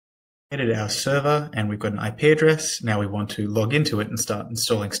created our server and we've got an IP address. Now we want to log into it and start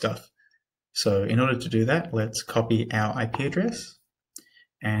installing stuff. So in order to do that, let's copy our IP address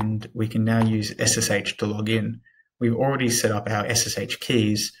and we can now use SSH to log in. We've already set up our SSH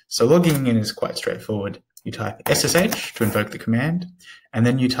keys, so logging in is quite straightforward. You type SSH to invoke the command, and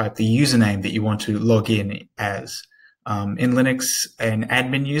then you type the username that you want to log in as. In Linux, an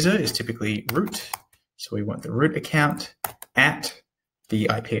admin user is typically root, so we want the root account at the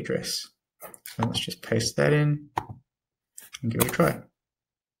IP address. So let's just paste that in and give it a try.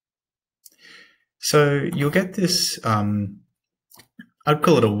 So you'll get this, I'd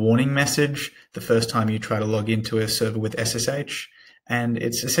call it a warning message the first time you try to log into a server with SSH. And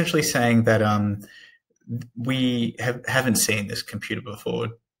it's essentially saying that we haven't seen this computer before.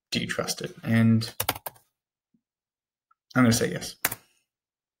 Do you trust it? And I'm going to say yes.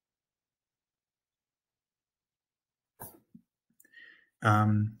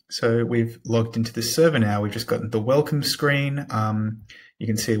 So we've logged into the server now. We've just gotten the welcome screen. You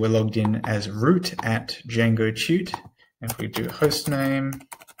can see we're logged in as root at Django Deployment. If we do host name,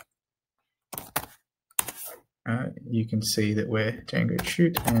 you can see that we're Django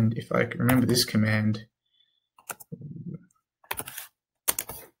Deployment. And if I can remember this command,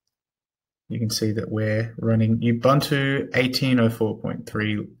 you can see that we're running Ubuntu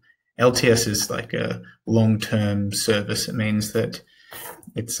 18.04.3. LTS is like a long-term service. It means that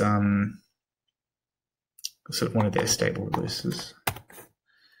it's sort of one of their stable releases.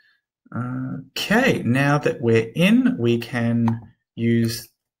 Okay, now that we're in, we can use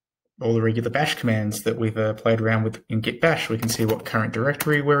all the regular bash commands that we've played around with in git bash. We can see what current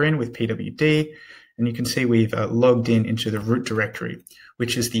directory we're in with pwd, and you can see we've logged in into the root directory,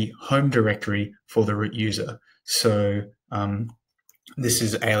 which is the home directory for the root user. So this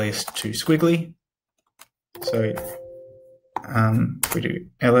is aliased to squiggly. So if we do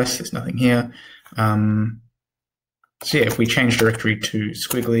ls, there's nothing here. So yeah, if we change directory to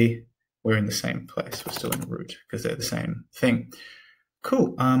squiggly, we're in the same place. We're still in root because they're the same thing.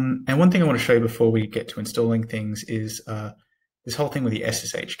 Cool. And one thing I want to show you before we get to installing things is this whole thing with the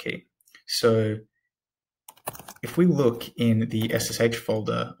SSH key. So if we look in the SSH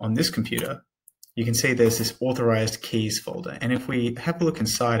folder on this computer, you can see there's this authorized keys folder. And if we have a look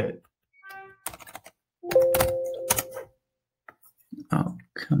inside it, oh,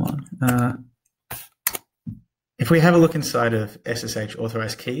 come on. If we have a look inside of SSH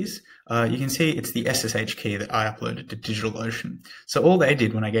authorized keys, you can see it's the SSH key that I uploaded to DigitalOcean. So all they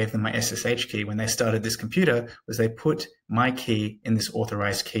did when I gave them my SSH key when they started this computer was they put my key in this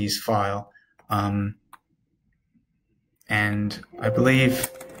authorized keys file. And I believe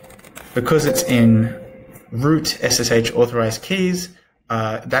because it's in root SSH authorized keys,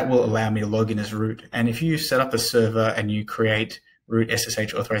 that will allow me to log in as root. And if you set up a server and you create root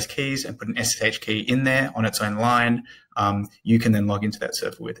SSH authorized keys and put an SSH key in there on its own line, you can then log into that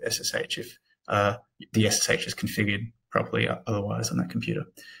server with SSH if the SSH is configured properly otherwise on that computer.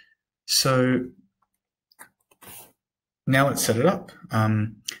 So now let's set it up.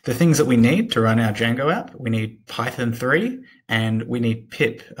 The things that we need to run our Django app, we need Python 3 and we need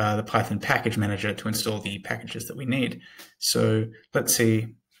pip, the Python package manager, to install the packages that we need. So let's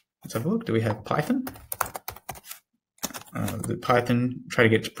see, let's have a look. Do we have Python? The Python, try to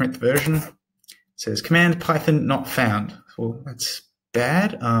get to print the version. It says command Python not found. Well, that's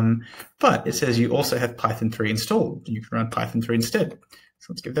bad. But it says you also have Python 3 installed. You can run Python 3 instead. So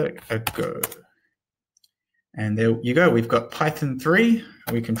let's give that a go. And there you go. We've got Python 3.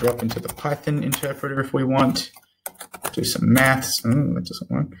 We can drop into the Python interpreter if we want. Do some maths. Oh, that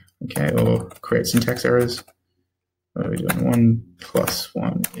doesn't work. Okay, or create syntax errors. What are we doing? 1 +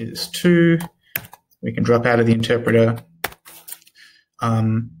 1 is 2. We can drop out of the interpreter.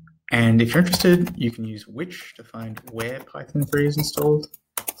 And if you're interested, you can use which to find where Python 3 is installed.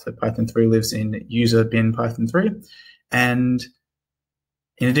 So Python 3 lives in user bin Python 3. And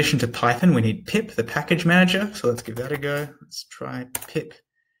in addition to Python, we need pip, the package manager. So let's give that a go. Let's try pip.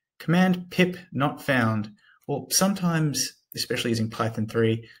 Command pip not found. Well, sometimes, especially using Python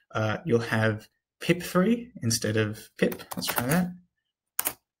 3, you'll have pip3 instead of pip. Let's try that.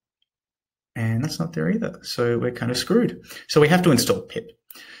 And that's not there either. So we're kind of screwed. So we have to install pip.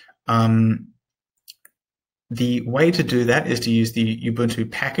 The way to do that is to use the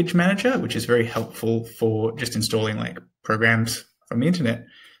Ubuntu package manager, which is very helpful for just installing like programs from the internet.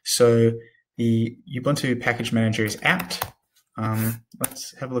 So the Ubuntu package manager is apt.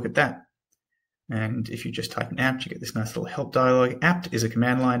 Let's have a look at that. And if you just type in apt, you get this nice little help dialog. Apt is a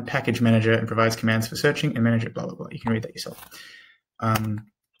command line package manager and provides commands for searching and managing, blah, blah, blah. You can read that yourself.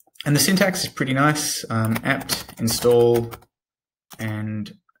 And the syntax is pretty nice. Apt install,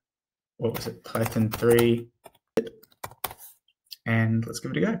 and what was it, Python 3 pip, and let's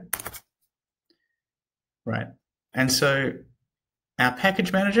give it a go. Right, and so our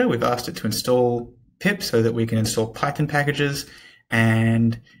package manager, we've asked it to install pip so that we can install Python packages,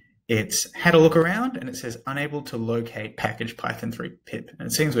 and it's had a look around and it says unable to locate package Python 3 pip. And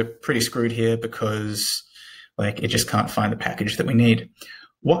it seems we're pretty screwed here because it just can't find the package that we need.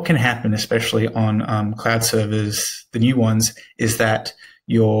 What can happen, especially on cloud servers, the new ones, is that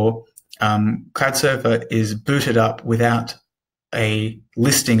your cloud server is booted up without a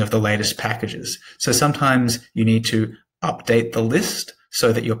listing of the latest packages. So sometimes you need to update the list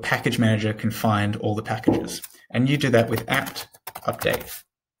so that your package manager can find all the packages. And you do that with apt update.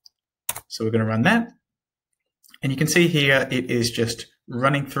 So we're going to run that. And you can see here it is just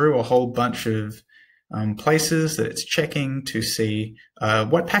running through a whole bunch of places that it's checking to see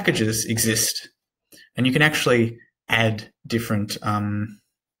what packages exist. And you can actually add different, I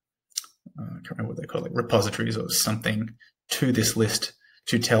can't remember what they call it, repositories or something to this list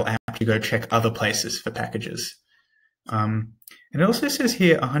to tell apt to go check other places for packages. And it also says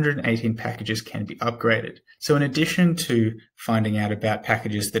here 118 packages can be upgraded. So in addition to finding out about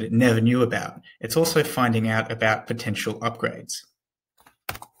packages that it never knew about, it's also finding out about potential upgrades.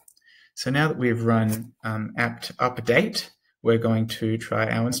 So now that we've run apt update, we're going to try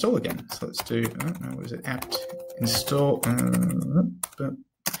our install again. So let's do, what is it, apt install,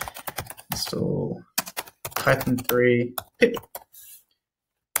 install Python 3 pip.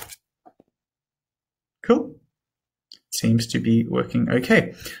 Cool. Seems to be working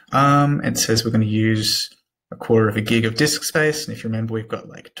okay. It says we're going to use 1/4 gig of disk space. And if you remember, we've got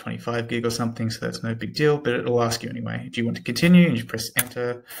like 25 gig or something, so that's no big deal, but it'll ask you anyway. Do you want to continue? And you press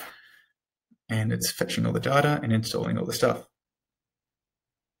enter, and it's fetching all the data and installing all the stuff.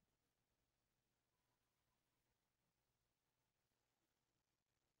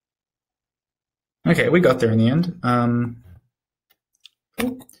 Okay, we got there in the end.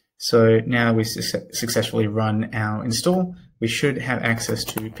 Cool. So now we successfully run our install. We should have access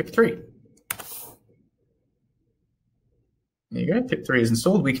to pip3. There you go, pip3 is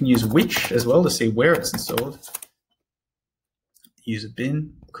installed. We can use which as well to see where it's installed. Use a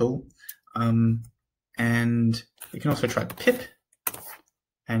bin, cool. And we can also try pip,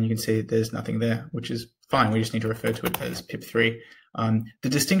 and you can see there's nothing there, which is fine. We just need to refer to it as pip3. The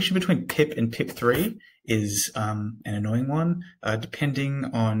distinction between pip and pip3 is an annoying one. Depending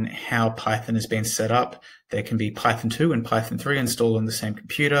on how Python has been set up, there can be Python 2 and Python 3 installed on the same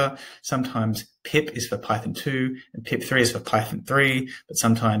computer. Sometimes pip is for Python 2 and pip3 is for Python 3, but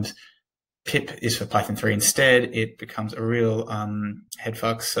sometimes pip is for Python 3 instead. It becomes a real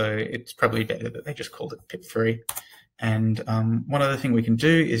headfuck, so it's probably better that they just called it pip3. And one other thing we can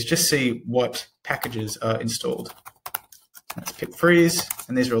do is just see what packages are installed. That's pip freeze,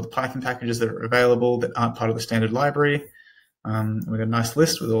 and these are all the Python packages that are available that aren't part of the standard library. We've got a nice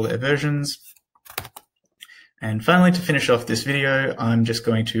list with all their versions. And finally, to finish off this video, I'm just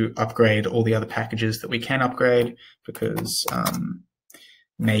going to upgrade all the other packages that we can upgrade because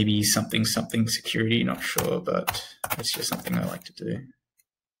maybe something security, not sure, but it's just something I like to do.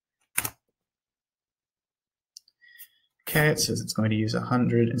 Okay, it says it's going to use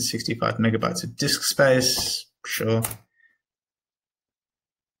 165 megabytes of disk space, sure.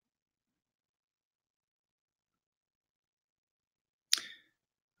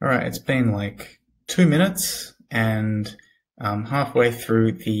 All right, it's been like 2 minutes, and halfway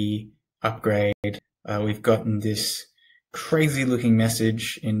through the upgrade, we've gotten this crazy looking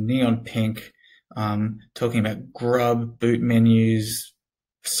message in neon pink talking about grub, boot menus,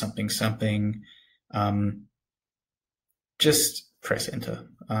 something. Just press enter.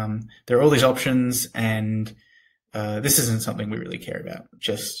 There are all these options, and this isn't something we really care about.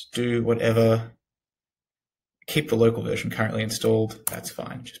 Just do whatever. Keep the local version currently installed. That's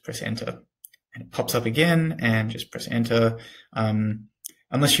fine. Just press enter. And it pops up again, and just press enter.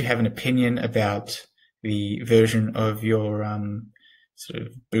 Unless you have an opinion about the version of your sort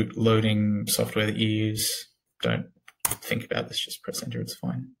of boot loading software that you use, don't think about this. Just press enter. It's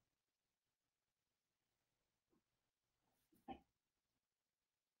fine.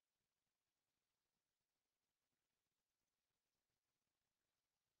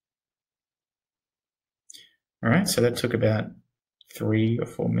 All right, so that took about 3 or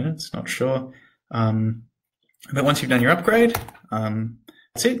 4 minutes, not sure. But once you've done your upgrade,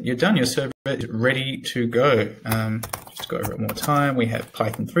 that's it, you're done. Your server is ready to go. Just go over it one more time. We have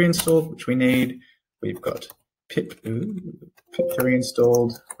Python 3 installed, which we need. We've got pip3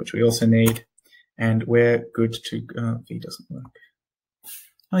 installed, which we also need. And we're good to go. V doesn't work.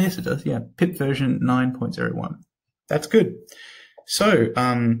 Oh, yes, it does. Yeah, pip version 9.01. That's good. So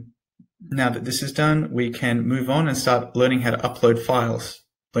Now that this is done, we can move on and start learning how to upload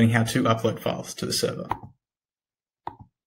files to the server.